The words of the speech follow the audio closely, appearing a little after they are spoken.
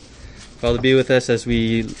Father, be with us as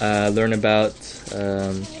we learn about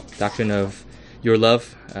doctrine of your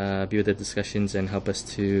love. Be with the discussions and help us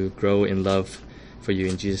to grow in love for you.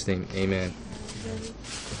 In Jesus' name, amen.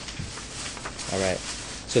 All right.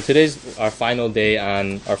 So today's our final day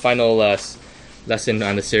on our final lesson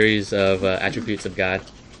on the series of attributes of God.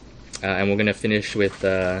 And we're going to finish with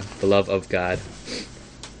the love of God.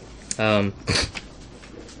 So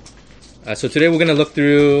today we're going to look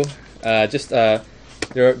through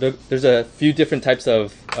there's a few different types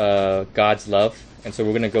of God's love, and so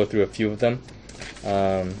we're going to go through a few of them,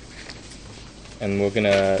 and we're going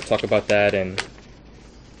to talk about that, and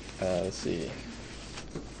let's see,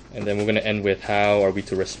 and then we're going to end with how are we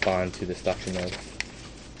to respond to this doctrine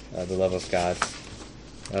of the love of God.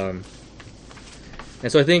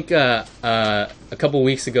 And so I think a couple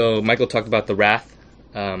weeks ago, Michael talked about the wrath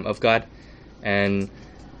of God, and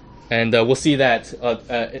we'll see that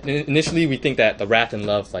initially we think that the wrath and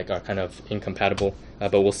love are kind of incompatible,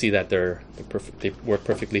 but we'll see that they work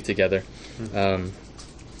perfectly together.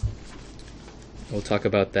 We'll talk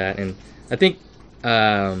about that, and I think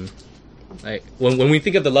when we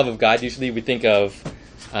think of the love of God, usually we think of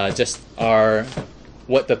just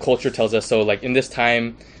what the culture tells us. So in this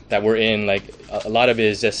time that we're in, a lot of it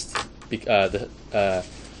is just we're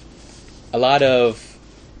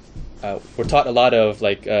taught a lot of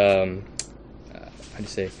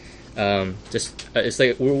it's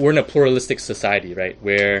like we're in a pluralistic society, right,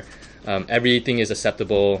 where everything is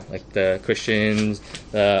acceptable, like the Christians,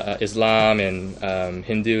 Islam, and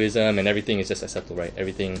Hinduism, and everything is just acceptable, right?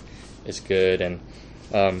 Everything is good, and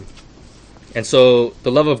so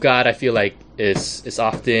the love of God, I feel like, is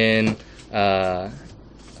often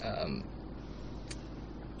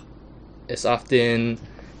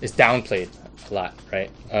downplayed a lot, right?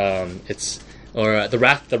 The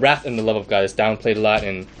wrath and the love of God is downplayed a lot,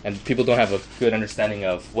 and people don't have a good understanding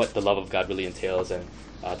of what the love of God really entails and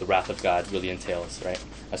the wrath of God really entails, right?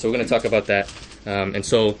 So we're going to talk about that, and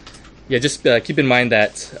so just keep in mind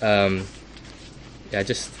that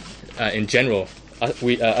in general,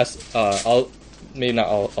 maybe not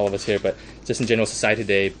all of us here, but just in general, society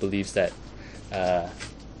today believes that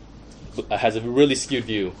has a really skewed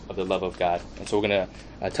view of the love of God, and so we're going to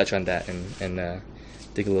touch on that and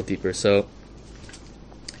dig a little deeper. So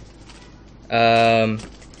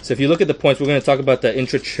if you look at the points, we're going to talk about the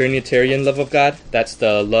intra-Trinitarian love of God. That's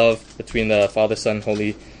the love between the Father, Son,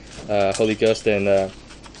 Holy Ghost, and then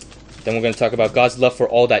we're going to talk about God's love for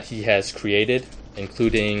all that He has created,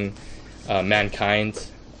 including mankind,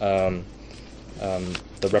 the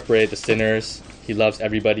reprobate, the sinners. He loves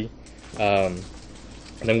everybody. And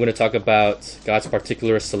then we're going to talk about God's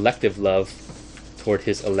particular selective love toward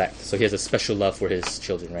His elect. So He has a special love for His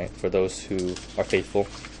children, right? For those who are faithful.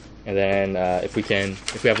 And then if we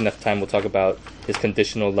have enough time, we'll talk about His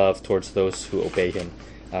conditional love towards those who obey Him,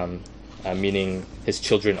 meaning His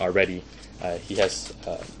children are ready. He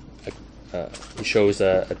shows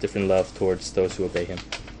a different love towards those who obey Him.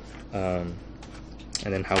 And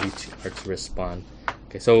then how we are to respond.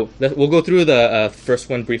 Okay, so we'll go through the first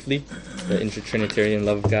one briefly, the inter-Trinitarian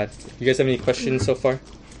love of God. You guys have any questions so far?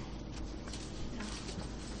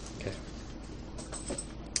 Okay.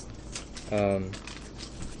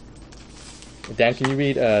 Dan, can you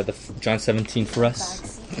read the John 17 for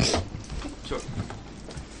us? Sure.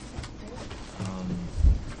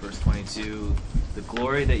 Verse 22, "The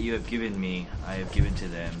glory that you have given me, I have given to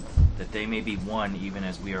them, that they may be one even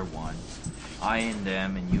as we are one. I in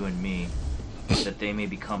them and you in me, that they may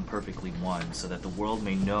become perfectly one, so that the world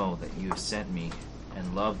may know that you have sent me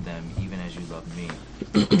and loved them even as you loved me.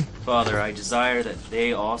 Father, I desire that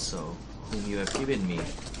they also, whom you have given me,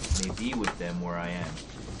 may be with them where I am,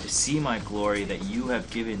 to see my glory that you have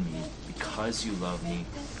given me, because you loved me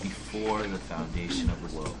before the foundation of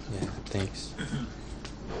the world." Yeah, thanks.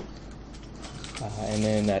 And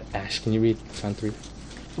then Ash, can you read John 3?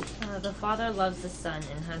 "The Father loves the Son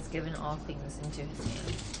and has given all things into His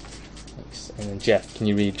hands." Thanks. And then Jeff, can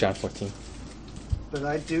you read John 14? "But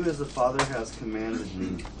I do as the Father has commanded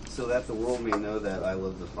me, so that the world may know that I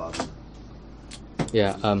love the Father."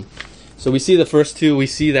 Yeah. So we see the first two. We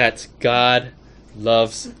see that God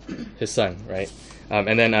loves His Son, right?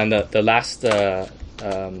 And then on the last, the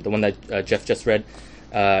one that Jeff just read,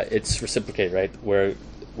 it's reciprocated, right? Where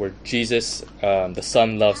Jesus, the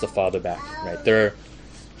Son, loves the Father back, right?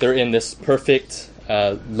 They're in this perfect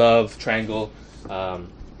love triangle.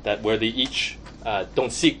 That where they each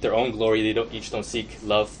don't seek their own glory, they don't seek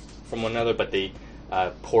love from one another, but they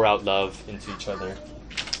pour out love into each other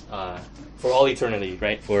for all eternity,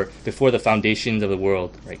 right? For before the foundations of the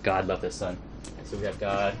world, right? God loved His Son. So we have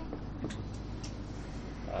God,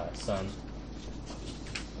 Son,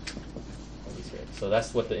 So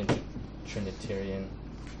that's what the Trinitarian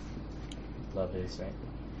love is, right?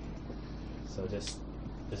 So just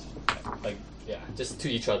like, yeah, just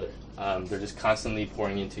to each other. They're just constantly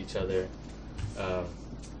pouring into each other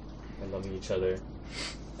and loving each other.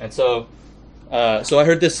 And so I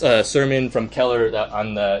heard this sermon from Keller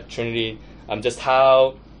on the Trinity, just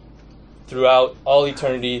how throughout all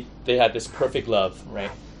eternity they had this perfect love,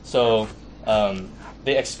 right? So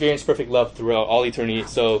they experienced perfect love throughout all eternity.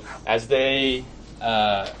 So as they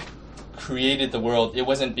created the world, it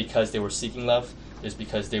wasn't because they were seeking love. It was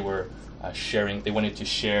because they were sharing. They wanted to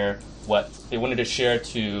share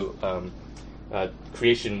to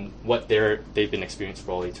creation what they've been experiencing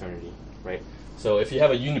for all eternity, right? So if you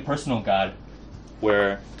have a unipersonal God,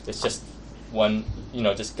 where it's just one,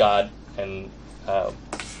 just God and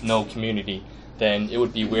no community, then it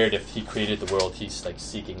would be weird if he created the world, he's like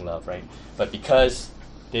seeking love, right? But because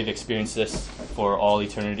they've experienced this for all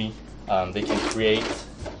eternity, they can create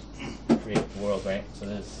the world, right? So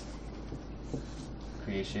there's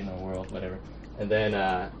creation or world, whatever. And then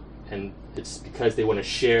and it's because they want to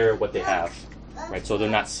share what they have, right? So they're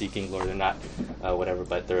not seeking Lord, they're not whatever,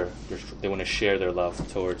 but they want to share their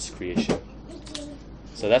love towards creation.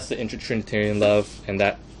 So that's the Trinitarian love, and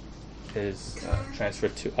that is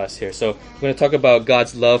transferred to us here. So we're going to talk about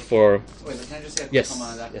God's love for... Wait, but can I just say a Yes.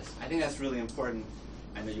 comment on that? Yes. I think that's really important.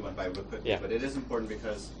 I know you went by real quickly, Yeah. but it is important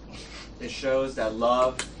because it shows that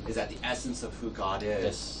love is at the essence of who God is,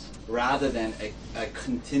 Yes. rather than a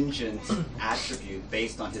contingent attribute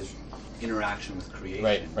based on his interaction with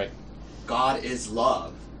creation. Right. God is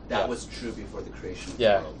love. That Yeah. was true before the creation of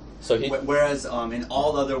Yeah. the world. So Whereas in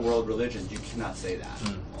all other world religions, you cannot say that.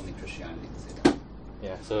 Only Christianity can say that.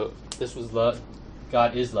 Yeah, so this was love.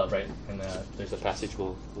 God is love, right? And there's a passage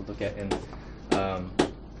we'll look at, and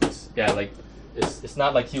it's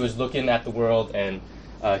not like he was looking at the world and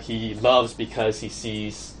he loves because he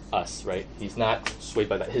sees us, right? He's not swayed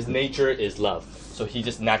by that. His nature is love, so he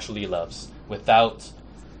just naturally loves.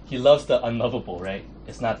 He loves the unlovable, right?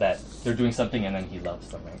 It's not that they're doing something and then he loves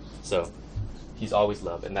them, right? So he's always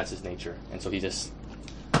love, and that's his nature, and so he just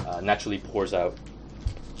naturally pours out.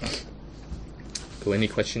 Cool. Any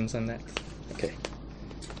questions on that? Okay.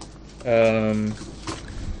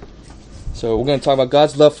 So we're going to talk about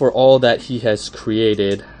God's love for all that he has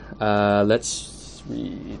created. Let's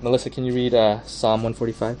read. Melissa, can you read Psalm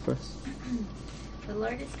 145 for us? The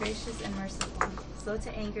Lord is gracious and merciful, slow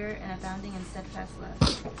to anger and abounding in steadfast love.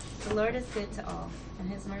 The Lord is good to all, and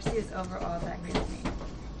his mercy is over all that he has made.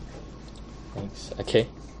 Thanks. Okay.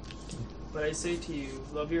 But I say to you,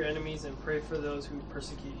 love your enemies and pray for those who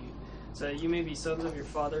persecute you, so that you may be sons of your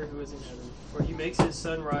Father who is in heaven. For he makes his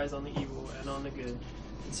sun rise on the evil and on the good,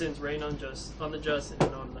 and sends rain on the just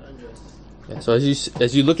and on the unjust. Yeah, so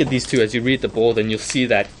as you look at these two, as you read the bowl, then you'll see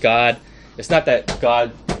that God, it's not that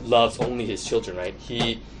God loves only his children, right?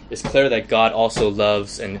 It's clear that God also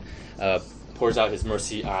loves and pours out his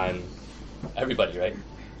mercy on everybody, right?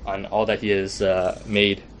 On all that he has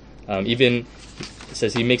made. Even it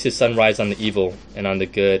says he makes his sun rise on the evil and on the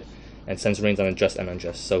good, and sends rains on the just and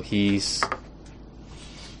unjust. So he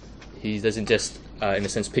doesn't just, in a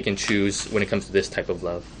sense, pick and choose when it comes to this type of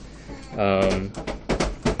love.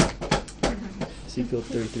 Ezekiel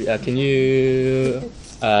 33. Can you,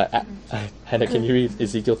 Hannah, can you read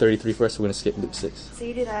Ezekiel 33 first? We're going to skip Luke 6.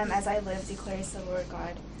 Say to them, as I live, declares the Lord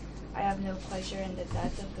God, I have no pleasure in the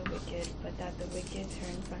death of the wicked, but that the wicked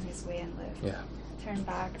turn from his way and live. Yeah. Turn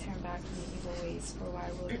back from the evil ways, for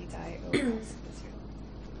why will you die, O house of Israel?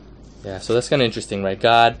 Yeah, so that's kind of interesting, right?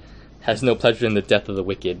 God has no pleasure in the death of the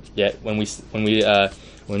wicked. Yet when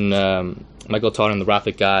Michael taught on the wrath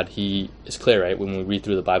of God, it's clear, right? When we read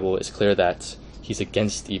through the Bible, it's clear that he's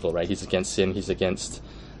against evil, right? He's against sin. He's against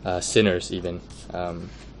sinners, even. And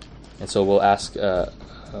so we'll ask.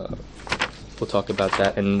 We'll talk about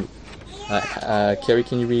that. And Carrie,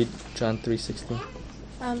 can you read John 3:16?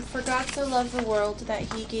 For God so loved the world that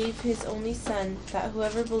he gave his only Son, that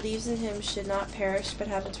whoever believes in him should not perish but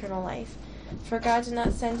have eternal life. For God did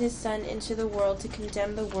not send his Son into the world to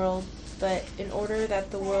condemn the world, but in order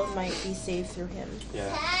that the world might be saved through him.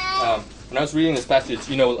 Yeah. When I was reading this passage,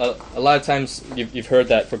 a lot of times you've heard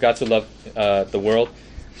that for God to love the world.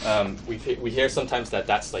 We hear sometimes that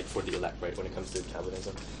that's like for the elect, right? When it comes to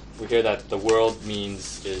Calvinism, we hear that the world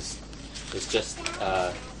is just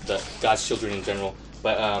the God's children in general.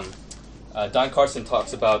 But Don Carson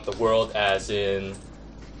talks about the world as in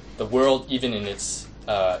the world even in its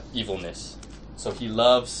evilness. So he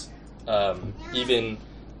loves even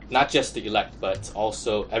not just the elect, but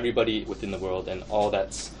also everybody within the world and all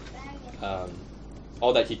that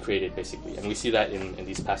he created, basically. And we see that in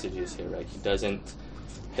these passages here, right? He doesn't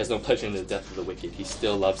He has no pleasure in the death of the wicked. He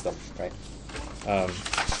still loves them, right?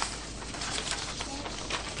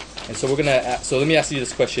 And so we're gonna. So let me ask you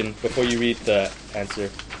this question before you read the answer.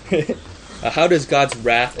 How does God's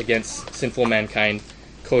wrath against sinful mankind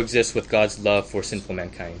coexist with God's love for sinful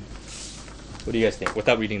mankind? What do you guys think?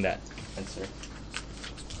 Without reading that answer.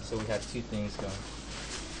 So we have two things going.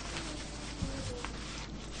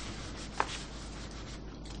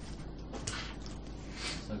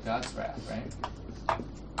 So God's wrath, right?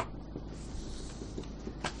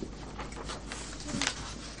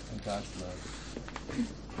 And God's love.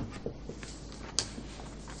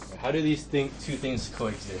 How do these two things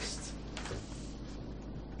coexist?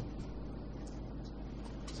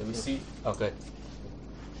 So we see. Oh, good.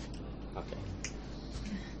 Okay.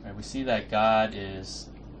 All right, we see that God is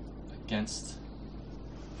against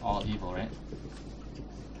all evil, right?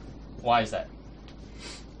 Why is that?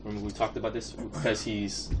 Remember we talked about this? Because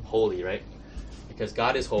He's holy, right? Because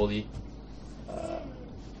God is holy. I don't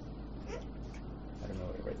know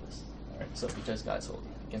where to write this. All right. So because God's holy,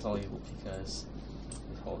 against all evil, because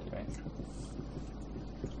He's holy, right?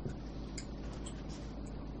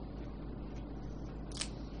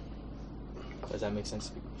 Does that make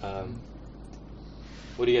sense?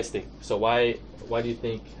 What do you guys think? So why do you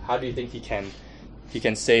think? How do you think he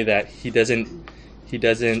can say that he has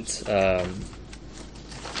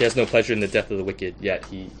no pleasure in the death of the wicked? Yet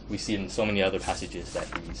we see in so many other passages that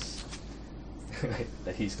he's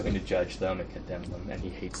that he's going to judge them and condemn them, and he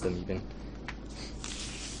hates them even.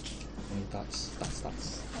 Any thoughts?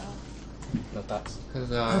 No thoughts.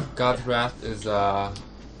 Because God's wrath is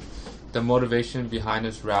the motivation behind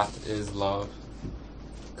His wrath is love.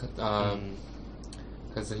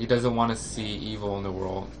 Because He doesn't want to see evil in the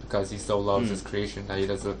world, because He so loves His creation that He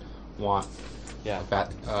doesn't want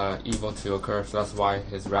evil to occur. So that's why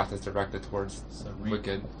His wrath is directed towards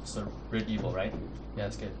wicked. So rid evil, right? Yeah,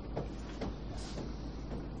 that's good.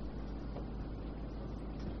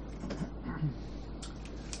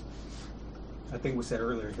 I think we said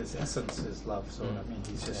earlier, His essence is love. So I mean,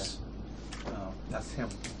 He's just that's Him.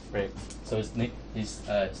 Right. So His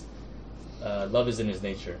love is in His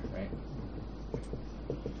nature, right?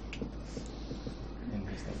 In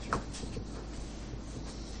His nature.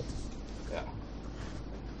 Yeah.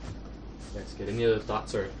 That's good. Any other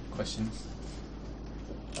thoughts or questions?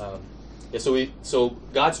 So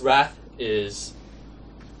God's wrath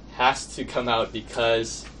has to come out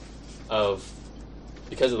because of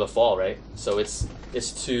the fall, right? So it's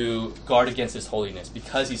to guard against His holiness.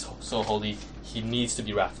 Because He's so holy, He needs to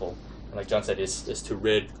be wrathful. And like John said, is to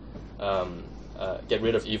get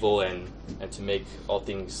rid of evil and to make all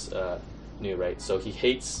things new, right? So He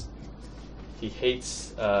hates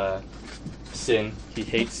sin. He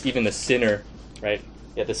hates even the sinner, right?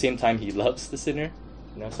 At the same time, He loves the sinner.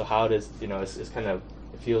 So how does it's kind of,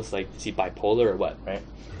 it feels like, is He bipolar or what, right?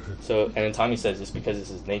 So, and then Tommy says it's because it's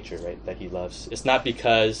His nature, right, that He loves. It's not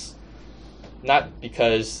because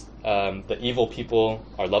the evil people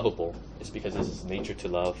are lovable. It's because it's His nature to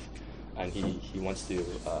love, and He wants to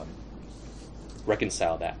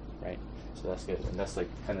reconcile that, right? So that's good, and that's like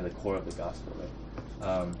kind of the core of the gospel,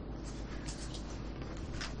 right?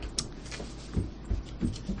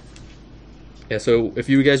 So if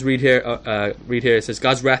you guys read here, it says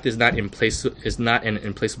God's wrath is not an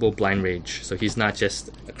implacable blind rage. So He's not just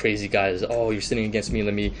a crazy guy. You're sinning against me.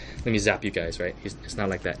 Let me zap you guys, right? It's not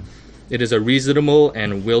like that. It is a reasonable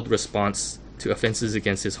and willed response to offenses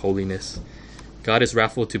against His holiness. God is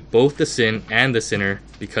wrathful to both the sin and the sinner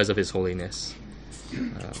because of His holiness.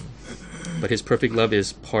 But His perfect love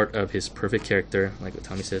is part of His perfect character, like what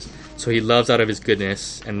Tommy says. So He loves out of His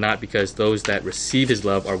goodness, and not because those that receive His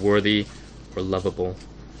love are worthy or lovable.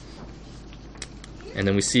 And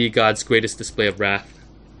then we see God's greatest display of wrath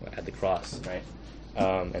at the cross, right?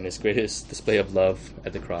 And His greatest display of love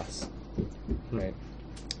at the cross, right?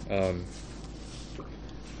 And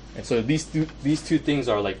so these two things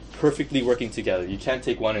are like perfectly working together. You can't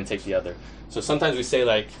take one and take the other. So sometimes we say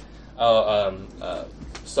like,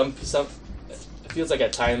 some it feels like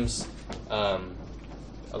at times a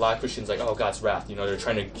lot of Christians like, God's wrath. They're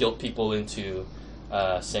trying to guilt people into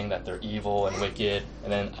saying that they're evil and wicked,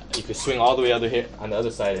 and then you could swing all the way on the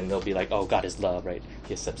other side, and they'll be like, God is love, right?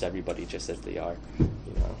 He accepts everybody just as they are,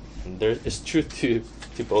 And there is truth to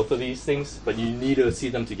both of these things, but you need to see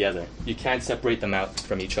them together. You can't separate them out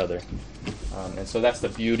from each other, and so that's the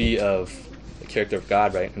beauty of the character of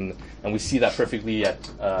God, right? And we see that perfectly at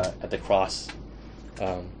the cross.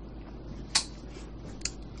 You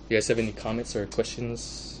guys have any comments or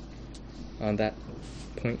questions on that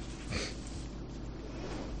point?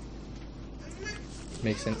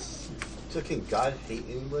 Makes sense. So can God hate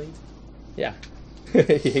anybody? Yeah.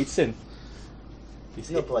 He hates sin.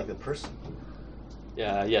 No, but like the person.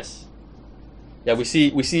 Yeah. Yes. Yeah. We see.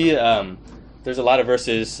 There's a lot of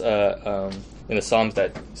verses in the Psalms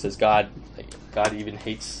that says God even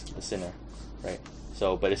hates the sinner, right?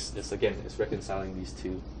 So, but it's reconciling these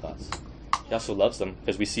two thoughts. He also loves them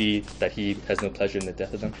because we see that he has no pleasure in the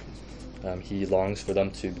death of them. He longs for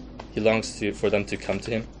them to come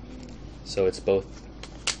to him. So it's both.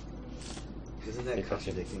 Isn't that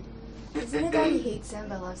contradicting? Isn't it that he hates sin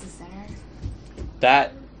but loves the sinner?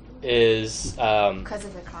 That is Because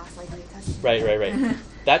of the cross, like New Testament. Right.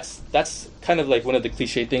 That's kind of like one of the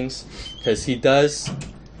cliche things, because he does.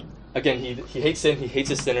 Again, he hates sin. He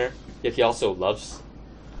hates a sinner. Yet he also loves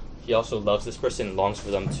this person and longs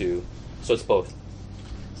for them to. So it's both.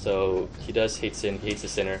 So he does hate sin. He hates the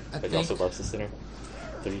sinner, but he also loves the sinner.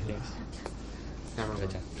 3 things. Never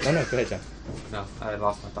mind. No, go ahead, John. No, I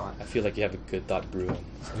lost my thought. I feel like you have a good thought brewing.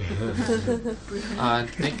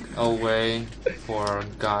 Think a way for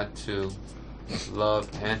God to love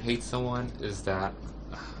and hate someone is that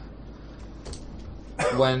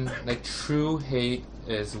when, like, true hate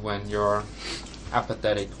is when you're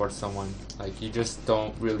apathetic towards someone. Like, you just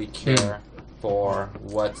don't really care for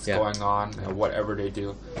what's going on and whatever they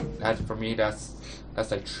do. That, for me, that's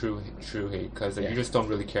like true hate, because you just don't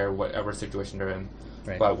really care whatever situation they're in.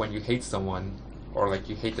 Right. But when you hate someone, or like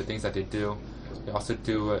you hate the things that they do, you also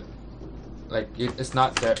do it. Like, it's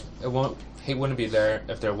not that hate wouldn't be there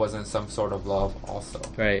if there wasn't some sort of love also.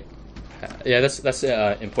 Right. Yeah, that's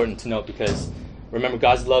important to note, because remember,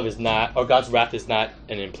 God's love is not, or God's wrath is not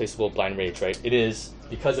an implacable blind rage, right? It is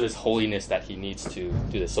because of His holiness that He needs to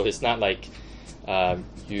do this. So it's not like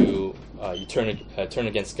you turn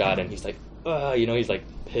against God and He's like, He's like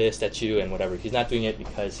pissed at you and whatever. He's not doing it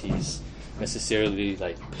because He's necessarily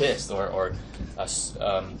like pissed or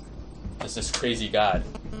this crazy God.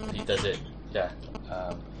 He does it,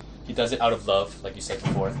 He does it out of love, like you said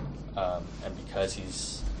before, and because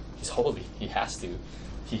He's holy. He has to.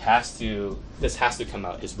 This has to come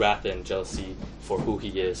out. His wrath and jealousy for who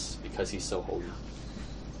He is, because He's so holy.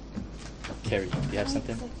 Carrie, do you have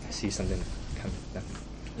something? I see something coming. No?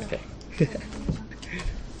 Okay.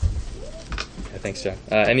 Thanks, John.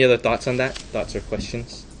 Any other thoughts on that? Thoughts or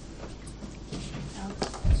questions?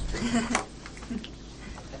 I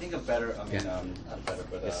think not better,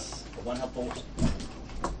 but one helpful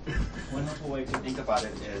way to think about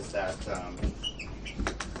it is that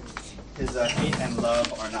his hate and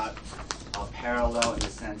love are not parallel in the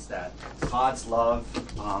sense that God's love,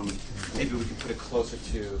 maybe we can put it closer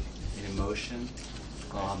to an emotion.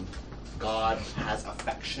 God has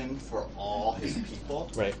affection for all His people,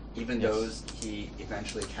 right? Even those He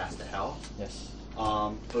eventually cast to hell. Yes.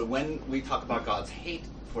 But when we talk about God's hate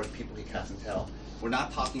for the people He cast into hell, we're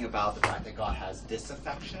not talking about the fact that God has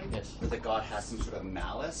disaffection, or that God has some sort of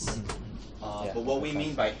malice. But what we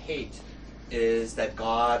mean by hate is that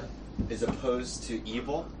God is opposed to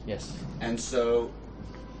evil. Yes. And so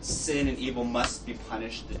sin and evil must be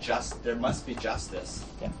punished. There must be justice.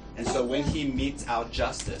 Yeah. And so when He metes out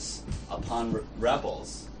justice upon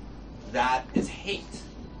rebels, that is hate,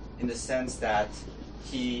 in the sense that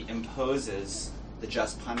He imposes the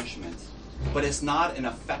just punishment. But it's not an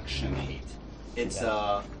affection hate. It's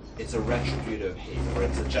a retributive hate, or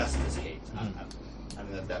it's a justice hate. I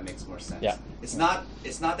don't know if that makes more sense. Yeah. It's not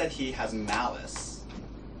that He has malice.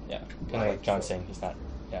 Yeah. Kind of like John's saying, He's not.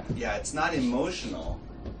 Yeah. Yeah, it's not emotional.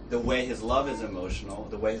 The way His love is emotional,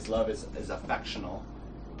 the way His love is affectional,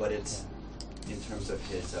 but it's in terms of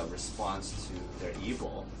His response to their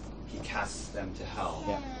evil, He casts them to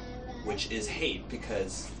hell, which is hate,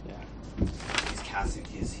 because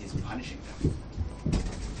He's punishing them.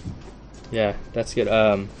 Yeah, that's good.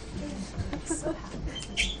 Let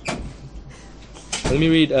me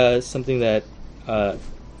read something that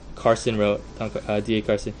Carson wrote, D.A.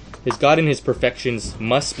 Carson. His God in His perfections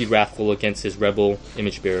must be wrathful against His rebel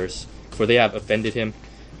image bearers, for they have offended Him.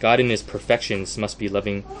 God in His perfections must be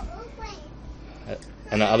loving.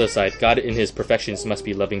 On the other side, God in His perfections must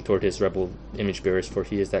be loving toward His rebel image bearers, for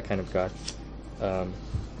He is that kind of God.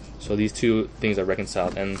 So these two things are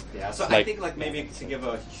reconciled. And so I think, like, maybe to give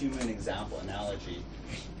a human example, analogy,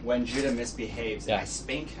 when Judah misbehaves and I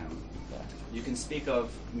spank him, you can speak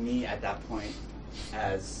of me at that point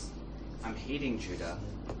as I'm hating Judah.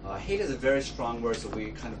 Hate is a very strong word, so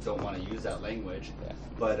we kind of don't want to use that language.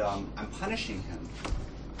 But I'm punishing him.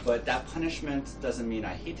 But that punishment doesn't mean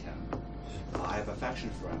I hate him. I have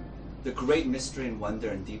affection for him. The great mystery and wonder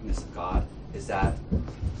and deepness of God is that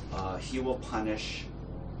He will punish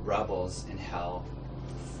rebels in hell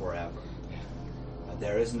forever.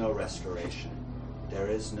 There is no restoration. There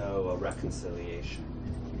is no reconciliation.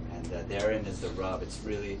 and therein is the rub. It's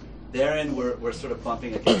really therein we're sort of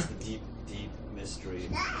bumping against the deep mystery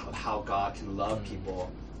of how God can love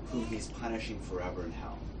people whom He's punishing forever in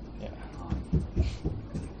hell. Yeah.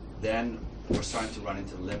 Then we're starting to run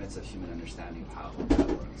into the limits of human understanding of how that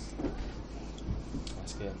works.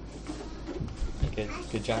 That's good.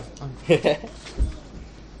 Good job. Any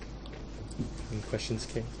questions,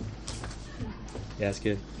 Kay? Yeah, that's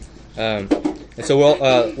good. And so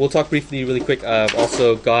we'll talk briefly, really quick.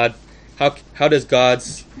 Also, God. How does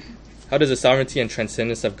the sovereignty and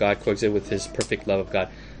transcendence of God coexist with His perfect love of God?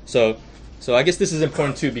 So I guess this is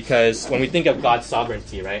important too, because when we think of God's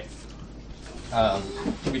sovereignty, right?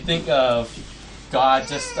 We think of God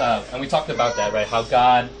just, and we talked about that, right? How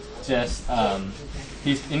God just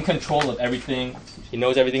He's in control of everything. He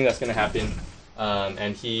knows everything that's going to happen,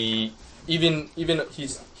 and He's even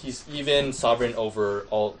sovereign over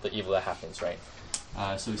all the evil that happens, right?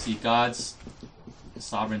 So we see God's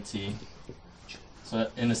sovereignty. So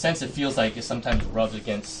in a sense, it feels like it sometimes rubs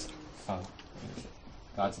against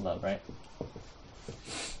God's love, right?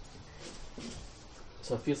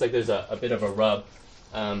 So it feels like there's a bit of a rub.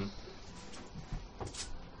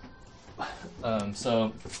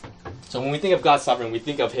 So when we think of God's sovereign, we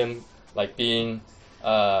think of Him like being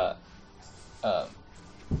kind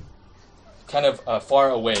of far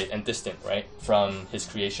away and distant, right, from His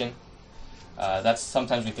creation. That's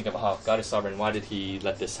sometimes we think of, oh, God is sovereign. Why did He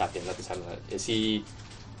let this happen? Is He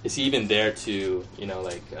even there to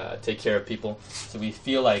take care of people? So we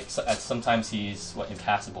feel like sometimes He's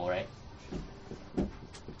impassible, right?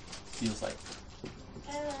 Feels like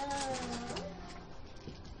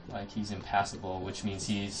He's impassible, which means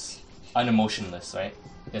He's unemotionless, right?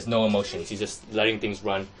 He has no emotions. He's just letting things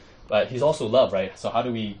run. But He's also love, right? So how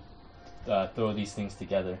do we throw these things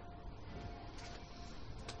together?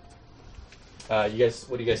 What do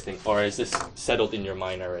you guys think? Or is this settled in your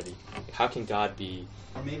mind already? How can God be?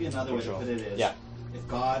 Or maybe another way to put it is, if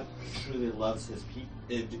God truly loves His people,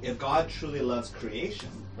 if God truly loves creation,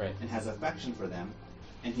 right, and has affection for them,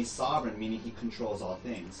 and He's sovereign, meaning He controls all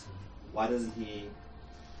things, why doesn't He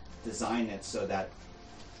design it so that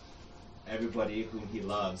everybody whom He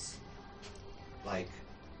loves, it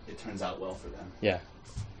turns out well for them? Yeah.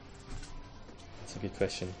 That's a good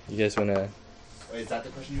question. You guys want to... Is that the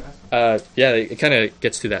question you asked? Yeah, it kind of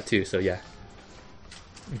gets to that too, so yeah.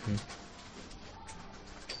 Mm-hmm.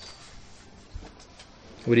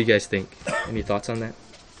 What do you guys think? Any thoughts on that?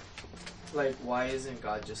 Why isn't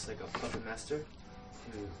God just a puppet master?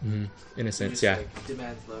 In a sense, just, yeah.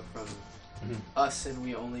 Demands love from us, and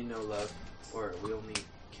we only know love, or we only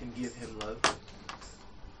can give Him love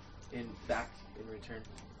back in return.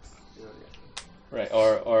 Right,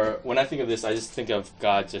 or when I think of this, I just think of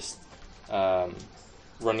God just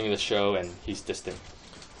running the show, and He's distant.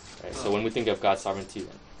 Right. So when we think of God's sovereignty,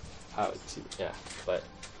 then kind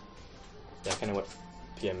of what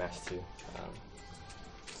PMS too.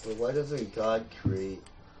 But why doesn't God create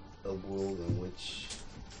a world in which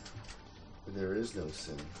there is no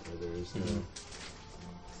sin, or there is no...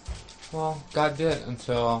 Well, God did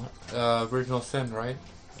until original sin, right?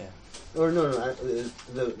 Yeah. Or no.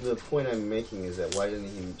 The point I'm making is that why didn't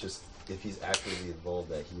He just, if He's actively involved,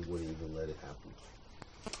 that He wouldn't even let it happen?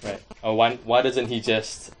 Right. Oh, why doesn't He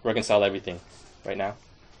just reconcile everything right now?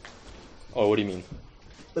 Or what do you mean?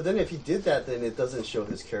 But then if He did that, then it doesn't show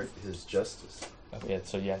His character, His justice. Okay,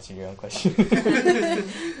 so you answered your own question.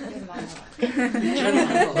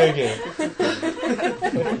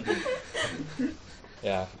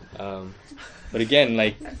 Yeah. But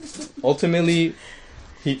again, ultimately,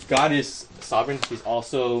 God is sovereign. He's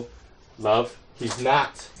also love. He's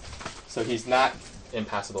not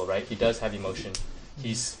impassible, right? He does have emotion.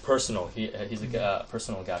 He's personal. He's a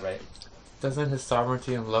personal God, right? Doesn't His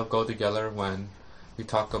sovereignty and love go together when we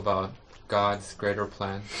talk about God's greater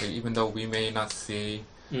plan? Even though we may not see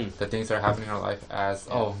the things that are happening in our life as,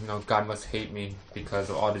 God must hate me because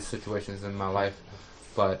of all these situations in my life,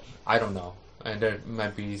 but I don't know. And there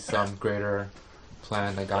might be some greater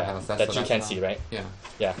plan that God has. That you can't see, right? Yeah.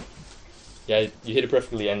 Yeah. Yeah, you hit it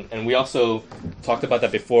perfectly. And we also talked about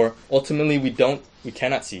that before. Ultimately, we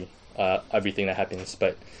cannot see everything that happens,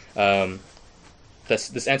 but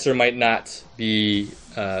this answer might not be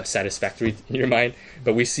satisfactory in your mind,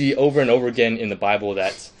 but we see over and over again in the Bible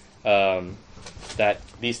that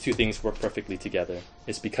these two things work perfectly together.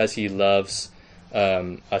 It's because He loves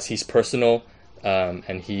us. He's personal,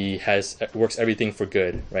 and He works everything for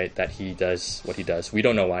good, right? That He does what He does. We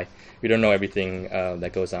don't know why. We don't know everything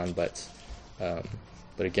that goes on, but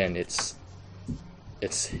again, it's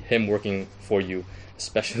Him working for you,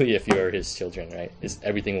 especially if you're His children, right?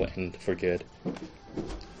 Everything will end for good.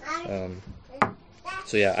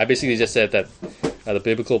 So yeah, I basically just said that the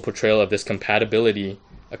biblical portrayal of this compatibility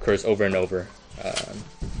occurs over and over.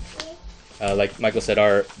 Like Michael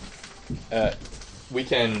said, we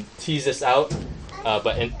can tease this out,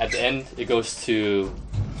 but at the end it goes to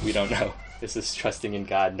we don't know. This is trusting in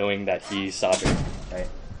God, knowing that He's sovereign, right?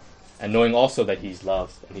 And knowing also that He's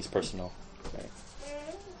loved and He's personal, right?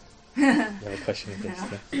 You have a question?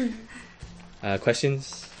 No.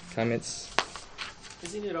 Questions? Comments?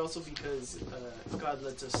 Isn't it also because God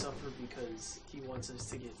lets us suffer because He wants us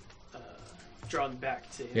to get drawn back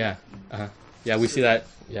to Him? Yeah. Yeah, we see that.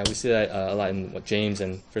 Yeah, we see that a lot in James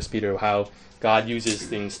and First Peter. How God uses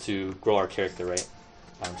things to grow our character, right?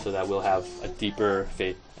 So that we'll have a deeper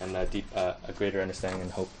faith and a greater understanding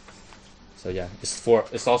and hope. So yeah,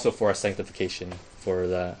 it's also for our sanctification for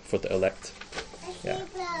the elect. Yeah,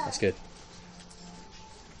 that's good.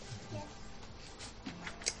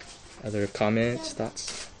 Other comments,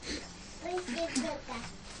 thoughts?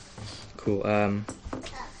 Cool.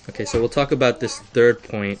 Okay, so we'll talk about this third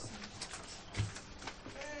point.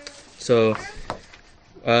 So,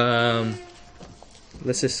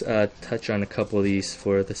 let's just touch on a couple of these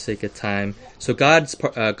for the sake of time. So God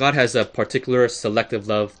has a particular selective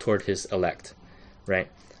love toward His elect, right?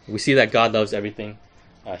 We see that God loves everything.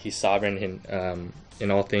 He's sovereign in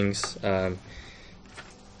all things.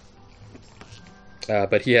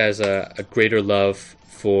 But He has a greater love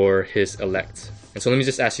for His elect. And so let me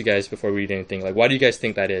just ask you guys before we read anything, like, why do you guys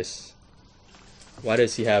think that is? Why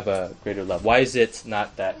does He have a greater love? Why is it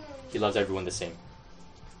not that He loves everyone the same?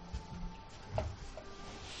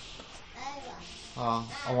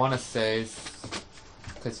 I want to say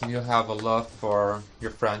because you have a love for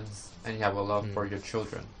your friends and you have a love for your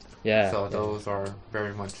children. Yeah. So those are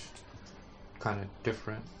very much kind of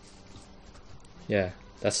different. Yeah,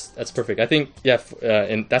 that's perfect. I think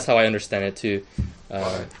and that's how I understand it too.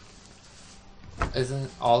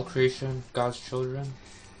 Isn't all creation God's children?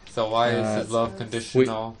 So why is His love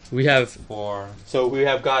conditional? We have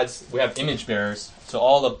image bearers. So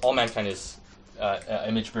all mankind is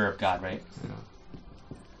image bearer of God, right? Yeah.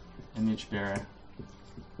 Image bearer.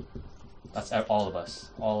 That's all of us,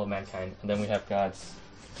 all of mankind, and then we have God's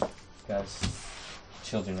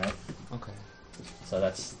children, right? Okay. So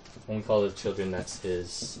that's when we call it children. That's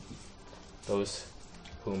those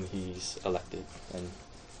whom He's elected and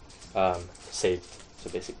saved. So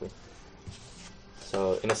basically.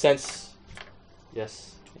 So in a sense,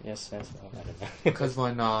 yes. I don't know. Because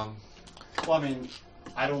when well, I mean,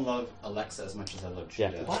 I don't love Alexa as much as I love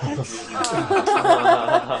Judah. Yeah.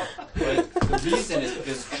 But the reason is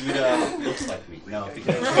because Judah looks like me. No,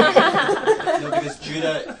 because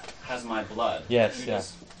Judah has my blood. Yes,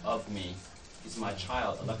 Judah's of me. He's my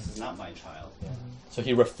child. Alexa's not my child. Yeah. So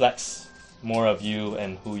he reflects more of you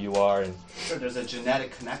and who you are. And sure, there's a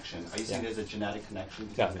genetic connection. Are you saying there's a genetic connection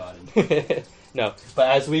between God and No, but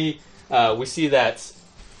as we see that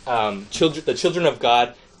the children of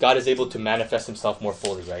God is able to manifest Himself more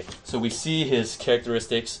fully, right? So we see His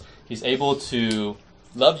characteristics. He's able to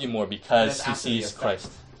love you more because He sees Christ.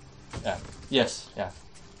 Yeah. Yes. Yeah.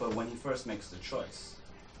 But when He first makes the choice.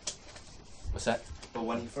 What's that? But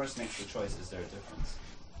when He first makes the choice, is there a difference?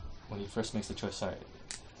 When He first makes the choice, sorry.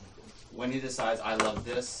 When He decides, I love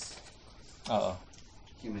this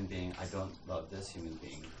human being, I don't love this human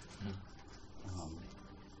being.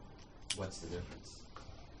 What's the difference?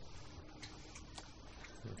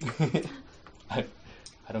 I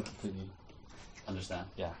don't completely understand.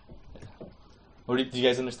 Yeah. Or do you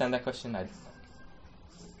guys understand that question?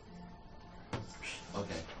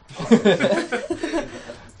 Okay.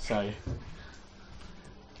 Sorry.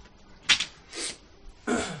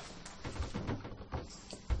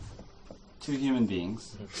 Two human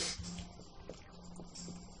beings.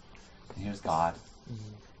 And here's God.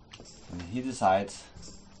 And He decides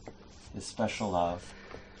His special love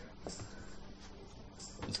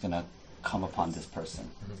is going to come upon this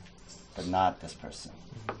person, but not this person.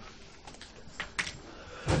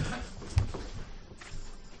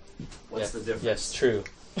 What's the difference? Yes, true.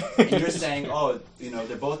 And you're saying,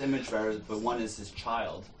 they're both image bearers, but one is His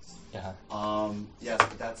child. Yeah. Yes,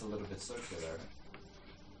 but that's a little bit circular.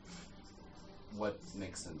 What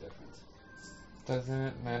makes them different? Doesn't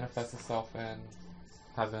it manifest itself in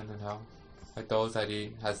heaven and hell? Like those that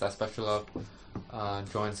He has that special love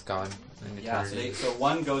joins God in eternity. Yeah, so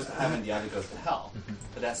one goes to heaven, the other goes to hell.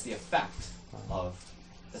 But that's the effect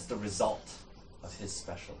that's the result of His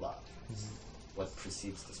special love. What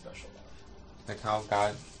precedes the special love. Like how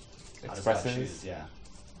God expresses? How does God choose? Yeah.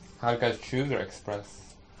 How does God choose or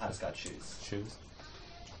express? How does God choose? Choose.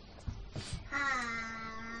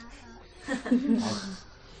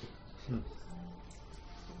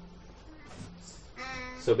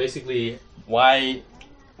 So basically, why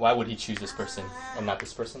would he choose this person and not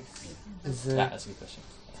this person? That's a good question.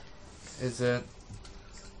 Is it?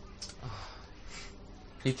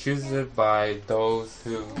 He chooses it by those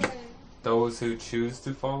who choose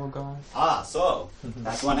to follow God. So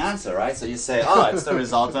that's one answer, right? So you say, it's the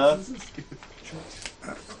result of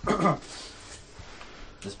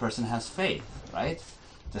this person has faith, right?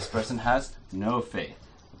 This person has no faith,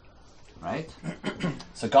 right?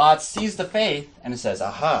 So God sees the faith and it says,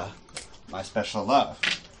 aha, my special love.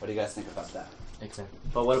 What do you guys think about that? Exactly.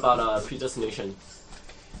 But what about predestination?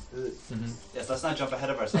 Yes, let's not jump ahead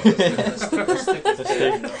of ourselves. Let's stick with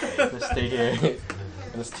Let's stay here.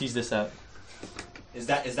 Let's tease this out. Is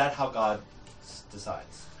that how God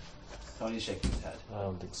decides? Tony's shaking his head. I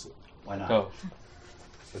don't think so. Why not? Go.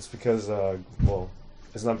 It's because,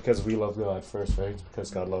 it's not because we love God first, right? It's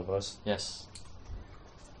because God loved us. Yes.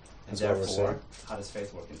 And That's what we're therefore, saying. how does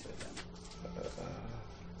faith work into it then?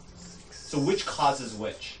 So which causes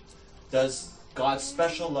which? Does God's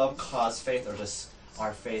special love cause faith, or does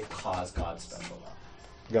our faith cause God's special love?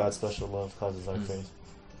 God's special love causes our faith.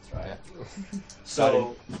 That's right.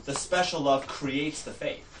 So the special love creates the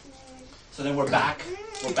faith. So then we're back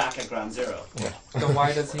at ground zero. Yeah. So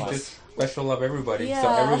why does he just special love everybody? So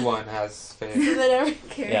Yeah. everyone has faith. So that everyone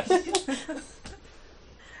cares.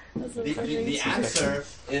 The answer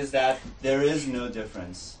is that there is no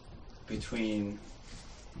difference between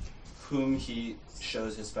whom he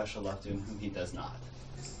shows his special love to and whom he does not.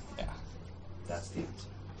 Yeah. That's the answer.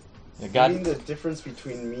 I mean the difference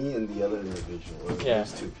between me and the other individual, or Yeah.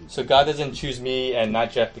 those two people. So God doesn't choose me and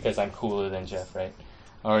not Jeff because I'm cooler than Jeff, right?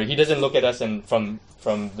 Or he doesn't look at us and from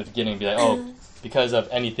the beginning be like, because of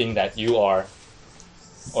anything that you are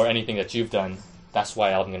or anything that you've done, that's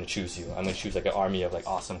why I'm going to choose you. I'm going to choose like an army of like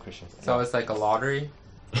awesome Christians. So it's like a lottery,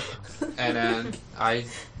 and then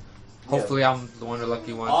hopefully I'm the one of the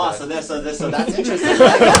lucky ones. So that's interesting.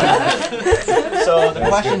 So the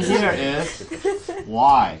question here is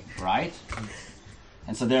why, right?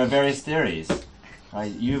 And so there are various theories,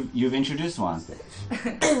 right? You've introduced one,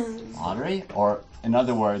 lottery, or in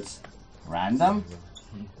other words, random,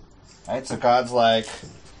 right? So God's like,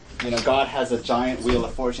 God has a giant wheel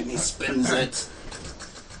of fortune. He spins it.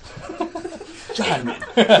 John.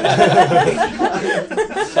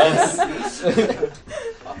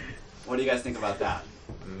 What do you guys think about that?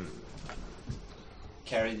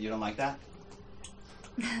 Carrie, you don't like that?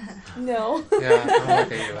 No. Yeah, I don't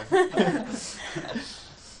like it either.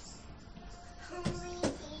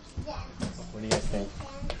 What do you guys think?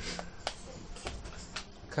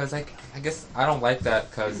 Because I guess I don't like that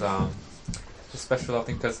because the special love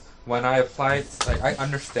thing, because when I apply, I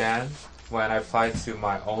understand when I apply to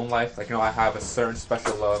my own life, I have a certain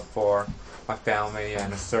special love for my family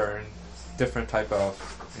and a certain different type of,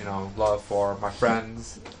 love for my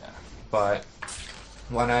friends. But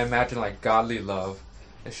when I imagine godly love,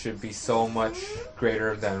 it should be so much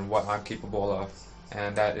greater than what I'm capable of,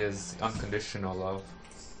 and that is unconditional love.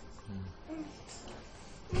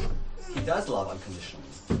 He does love unconditionally.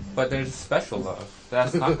 But there's special love.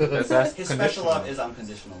 That's not. That's His special love is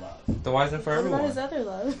unconditional love. Then why is it for What everyone? about his other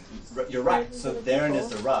love? You're right. So therein is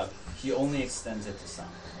the rub. He only extends it to some.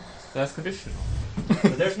 That's conditional.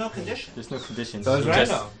 But there's no condition. There's no conditions. So it's You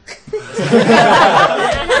random.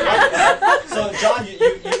 So John,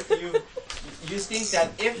 you think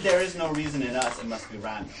that if there is no reason in us, it must be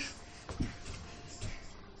random.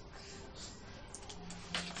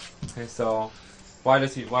 Okay, so why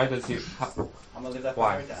does he? I'm gonna leave that for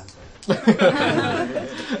Why? Eric to answer.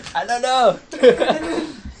 I don't know.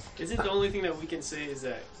 Is it the only thing that we can say is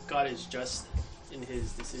that God is just in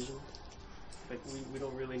his decision? We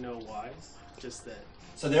don't really know why, just that.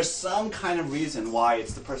 So there's some kind of reason why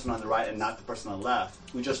it's the person on the right and not the person on the left.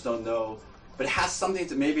 We just don't know. But it has something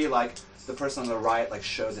to maybe the person on the right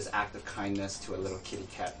showed this act of kindness to a little kitty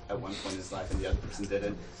cat at one point in his life and the other person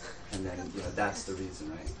didn't. And then that's the reason,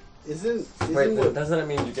 right? Isn't doesn't that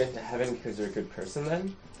mean you get to heaven because you're a good person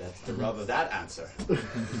then? That's the rub of that answer.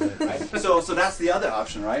 Right? So that's the other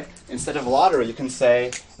option, right? Instead of lottery, you can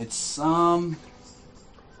say it's some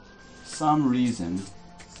reason.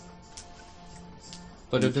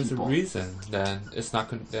 But if there's a reason, then it's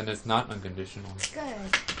not. Then it's not unconditional.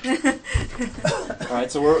 Good. All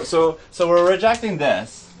right. So we're rejecting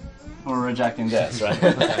this. We're rejecting this, right?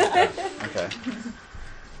 Okay.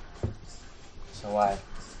 So why?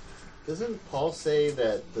 Doesn't Paul say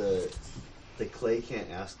that the clay can't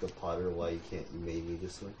ask the potter why you made me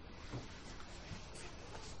this way?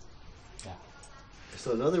 Yeah.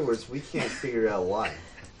 So in other words, we can't figure out why.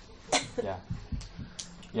 Yeah.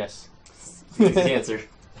 Yes. Here's the answer.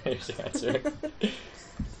 Here's the answer.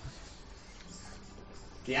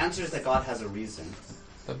 The answer is that God has a reason.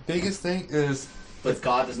 The biggest thing is, but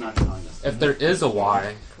God is not telling us. If there is a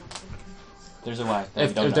why, there's a why.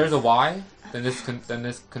 If there's a why, then it's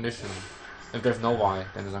conditional. If there's no why,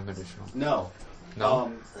 then it's unconditional. No.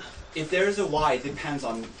 No. If there is a why, it depends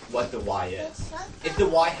on what the why is. If the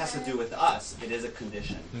why has to do with us, it is a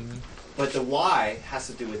condition. Mm-hmm. But the why has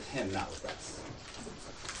to do with him, not with us.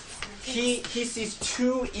 He sees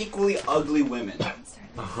two equally ugly women.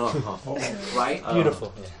 Right?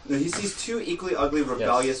 Beautiful. No, he sees two equally ugly,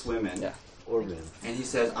 rebellious women. Yeah. Or men. And he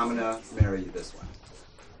says, I'm going to marry this one.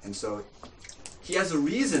 And so he has a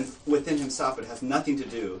reason within himself, but it has nothing to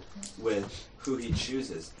do with who he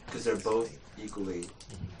chooses, because they're both equally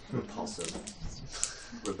repulsive,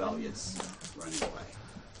 rebellious, running away.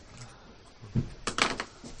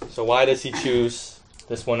 So why does he choose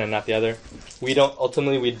this one and not the other? We don't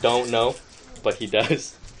know, but he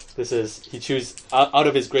does. He chooses out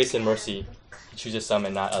of his grace and mercy, he chooses some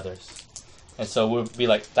and not others. And so we'll be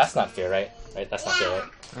like, that's not fair, right? That's not fair, right?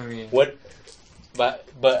 I mean, but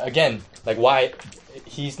again, like, why?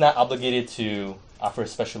 He's not obligated to offer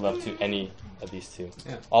special love to any of these two.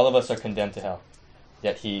 Yeah. All of us are condemned to hell,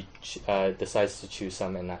 yet he decides to choose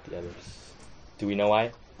some and not the others. Do we know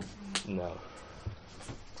why? No.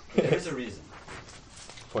 There's a reason.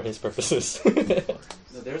 For his purposes.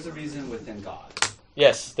 No, there's a reason within God.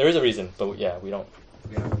 Yes, there is a reason, but we don't.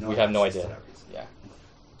 We have no idea. To that reason. Yeah.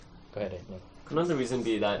 Go ahead, Nick. Could another reason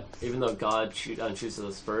be that even though God chooses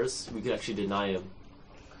us first, we could actually deny Him?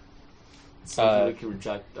 So we could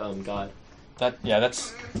reject God.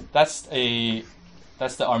 That's the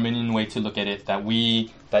Arminian way to look at it. That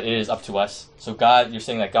it is up to us. So God, you're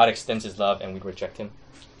saying that God extends His love and we reject Him.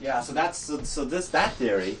 Yeah. So that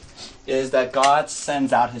theory is that God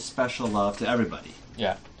sends out His special love to everybody.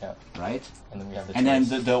 Yeah. Right. And then we have the. And then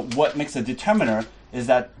the what makes a determiner is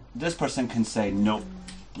that this person can say nope,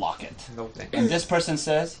 block it. No thanks. And this person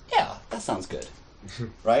says, yeah, that sounds good.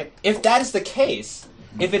 Right? If that is the case,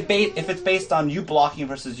 if it's based on you blocking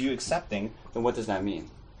versus you accepting, then what does that mean?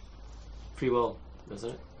 Free will, doesn't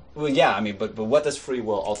it? Well, yeah, I mean, but what does free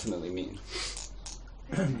will ultimately mean?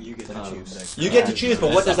 You get to choose. You get to choose,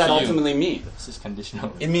 but what does that ultimately mean? This is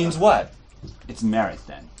conditional. It means what? It's merit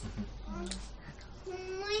then.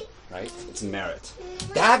 Right? It's merit.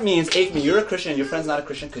 That means, Aikman, you're a Christian and your friend's not a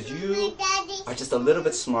Christian because you are just a little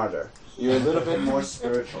bit smarter. You're a little bit more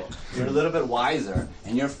spiritual. You're a little bit wiser,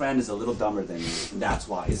 and your friend is a little dumber than you. And that's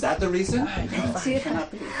why. Is that the reason? Cannot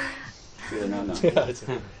be. No.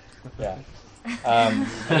 Yeah.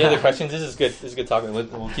 Any other questions? This is good. This is good talking.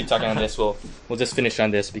 We'll keep talking on this. We'll just finish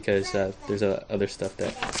on this because there's other stuff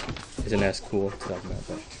that isn't as cool to talk about.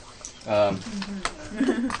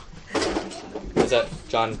 But, is that,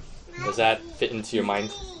 John? Does that fit into your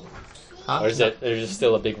mind? Huh? Or is it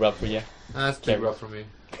still a big rub for you? That's a big rub for me.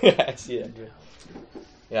 I see that.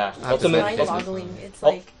 Yeah. Ultimately, mind-boggling. It's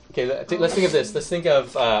like. Okay, let's think of this. Let's think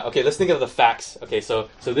of the facts. Okay, so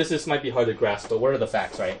this might be hard to grasp, but what are the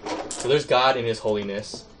facts, right? So there's God in His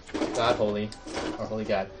holiness, God holy, or holy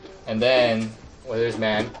God, and then there's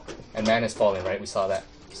man, and man is fallen, right? We saw that,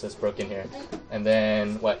 so it's broken here, and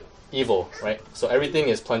then what? Evil, right? So everything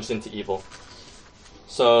is plunged into evil.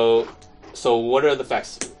 So what are the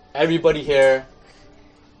facts? Everybody here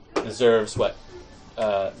deserves what?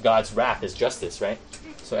 God's wrath, His justice, right?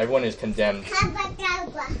 So everyone is condemned.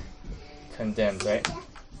 Condemned, right?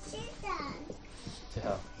 To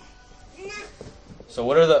hell. So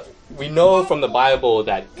we know from the Bible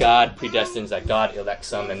that God predestines, that God elects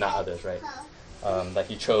some and not others, right? That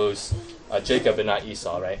He chose Jacob and not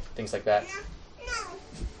Esau, right? Things like that.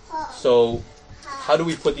 So how do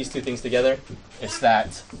we put these two things together? It's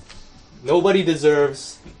that nobody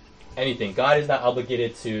deserves anything. God is not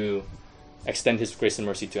obligated to extend His grace and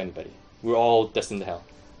mercy to anybody. We're all destined to hell,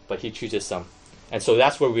 but He chooses some. And so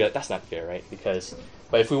that's where that's not fair, right?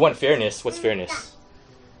 But if we want fairness, what's fairness?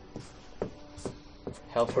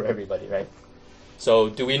 Hell for everybody, right? So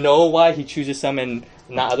do we know why He chooses some and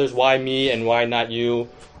not others? Why me and why not you?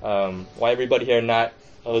 Why everybody here and not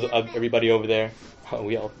everybody over there?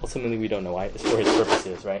 We don't know why. It's for His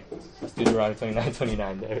purposes, right? That's Deuteronomy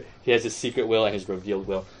 29:29. There, He has His secret will and His revealed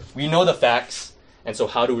will. We know the facts, and so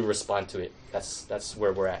how do we respond to it? That's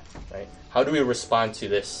where we're at, right? How do we respond to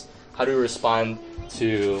this? How do we respond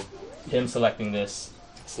to Him selecting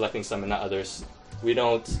some and not others? We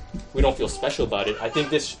don't feel special about it. I think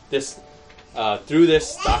this through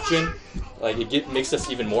this doctrine, like it makes us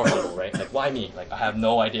even more humble, right? Like, why me? Like, I have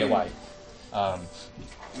no idea why.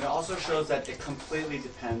 And it also shows that it completely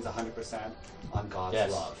depends 100% on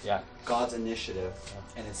God's love, yeah. God's initiative,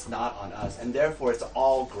 and it's not on us. And therefore, it's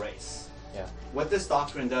all grace. Yeah. What this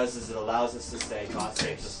doctrine does is it allows us to say God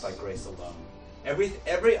saves us by grace alone.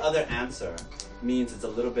 Every other answer means it's a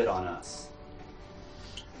little bit on us.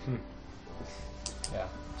 Yeah.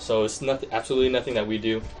 So it's absolutely nothing that we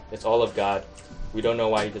do. It's all of God. We don't know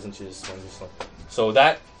why He doesn't choose one. So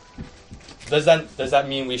that does that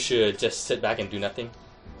mean we should just sit back and do nothing,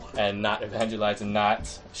 and not evangelize and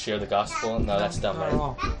not share the gospel? No, that's dumb,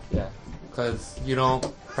 right? Yeah. Because you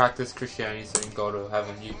don't practice Christianity so you can go to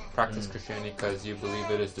heaven. You practice Christianity because you believe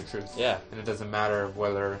it is the truth. Yeah. And it doesn't matter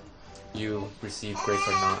whether you receive grace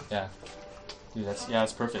or not. Yeah. Dude,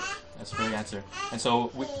 that's perfect. That's a great answer. And so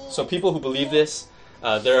people who believe this,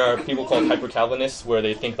 there are people called hyper-Calvinists where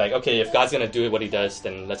they think like, okay, if God's going to do what He does,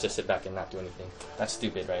 then let's just sit back and not do anything. That's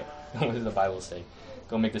stupid, right? What does the Bible say?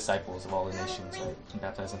 Go make disciples of all the nations, right? And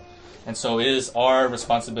baptize them. And so it is our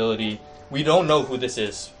responsibility. We don't know who this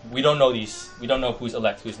is. We don't know these. We don't know who's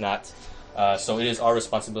elect, who's not. So it is our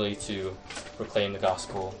responsibility to proclaim the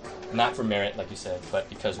gospel, not for merit, like you said, but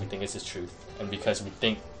because we think this is truth, and because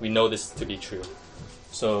we know this to be true.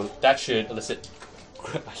 So that should elicit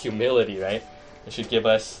humility, right? It should give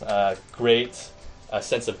us a great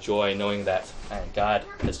sense of joy, knowing that God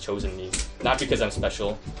has chosen me, not because I'm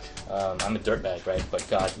special. I'm a dirtbag, right? But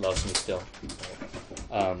God loves me still.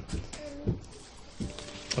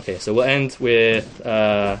 Okay, so we'll end with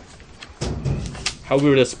how we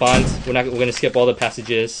respond. We're going to skip all the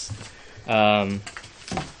passages. Let's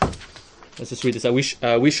just read this out.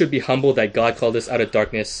 We should be humbled that God called us out of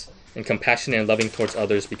darkness and compassionate and loving towards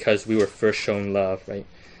others because we were first shown love, right?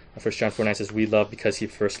 1 John 4:9 says, we love because He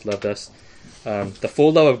first loved us. The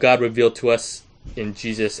full love of God revealed to us in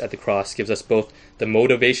Jesus at the cross gives us both the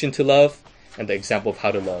motivation to love and the example of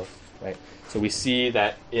how to love, right? So we see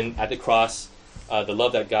that at the cross, the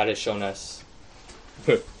love that God has shown us,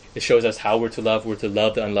 it shows us how we're to love. We're to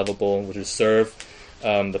love the unlovable. We're to serve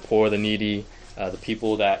the poor, the needy, the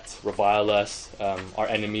people that revile us, our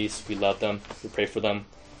enemies. We love them. We pray for them.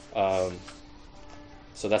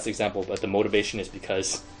 So that's the example. But the motivation is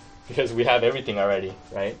because we have everything already,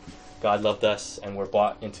 right? God loved us, and we're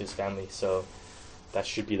bought into His family. So that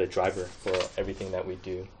should be the driver for everything that we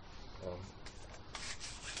do.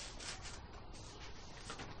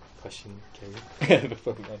 Question, Carrie?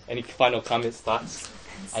 Any final comments, thoughts?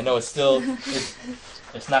 I know it's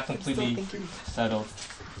not completely settled.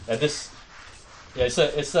 This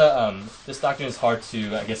doctrine is hard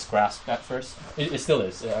to, I guess, grasp at first. It still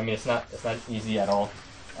is. I mean, it's not easy at all.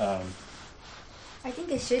 I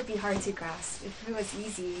think it should be hard to grasp. If it was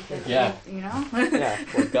easy, then you know. Yeah.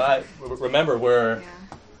 Well, God. Remember, we're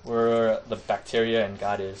the bacteria, and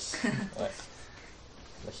God is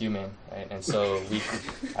the human, right? And so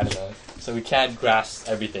I don't know. So we can't grasp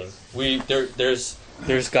everything.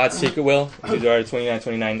 There's God's secret will, Deuteronomy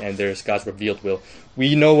 29:29, and there's God's revealed will.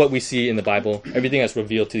 We know what we see in the Bible. Everything that's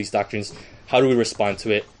revealed to these doctrines. How do we respond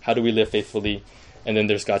to it? How do we live faithfully? And then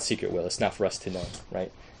there's God's secret will. It's not for us to know,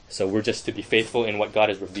 right? So we're just to be faithful in what God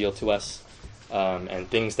has revealed to us, and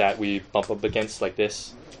things that we bump up against like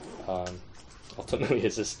this. Ultimately,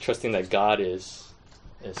 it's just trusting that God is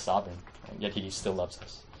sovereign, and yet He still loves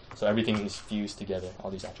us. So everything is fused together,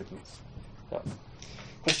 all these attributes. So,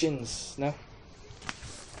 questions? No?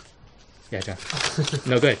 Yeah, John.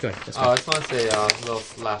 No, go ahead. I just want to say little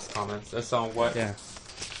last comments. It's on what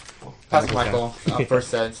Pastor Michael first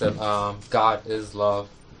said, God is love.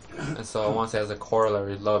 And so I want to say as a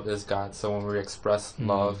corollary, love is God. So when we express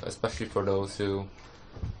love, especially for those who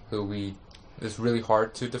it's really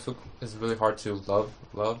hard to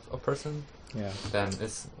love a person. Yeah. Then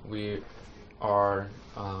we are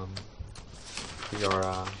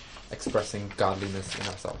expressing godliness in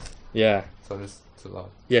ourselves. Yeah. So just to love.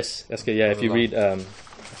 Yes, that's good. Yeah, if you read, I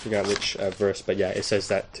forgot which verse, but yeah, it says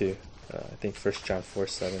that too. I think 1 John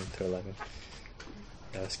 4:7-11.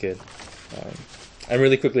 Yeah, that's good. And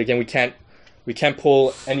really quickly, again, we can't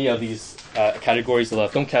pull any of these categories of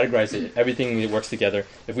love. Don't categorize it. Everything works together.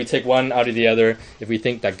 If we take one out of the other, if we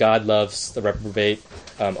think that God loves the reprobate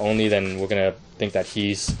only, then we're gonna think that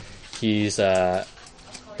He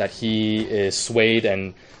is swayed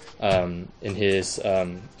and in His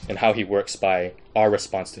and how He works by our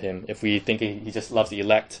response to Him. If we think He just loves the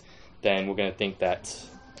elect, then we're gonna think that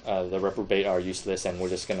the reprobate are useless, and we're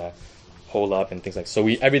just gonna hold up and things like that. So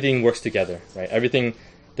everything works together, right? Everything,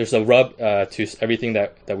 there's a rub to everything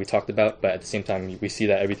that we talked about, but at the same time we see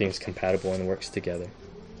that everything is compatible and works together.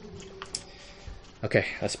 Okay,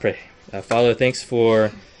 let's pray. Father, thanks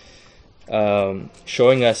for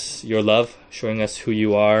showing us your love, showing us who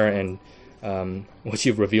you are, and what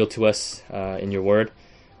you've revealed to us in your word.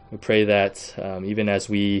 We pray that even as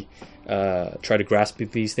we try to grasp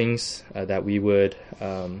these things, that we would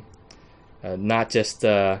not just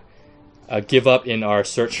give up in our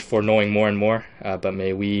search for knowing more and more, but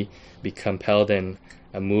may we be compelled and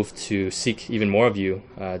moved to seek even more of you,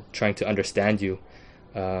 trying to understand you,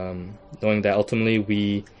 knowing that ultimately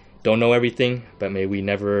we don't know everything, but may we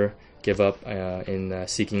never give up in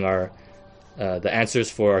seeking the answers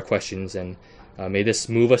for our questions. And may this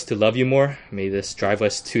move us to love you more. May this drive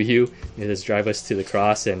us to you. May this drive us to the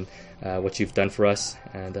cross and what you've done for us.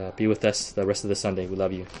 And be with us the rest of the Sunday. We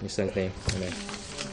love you. In your son's name, amen.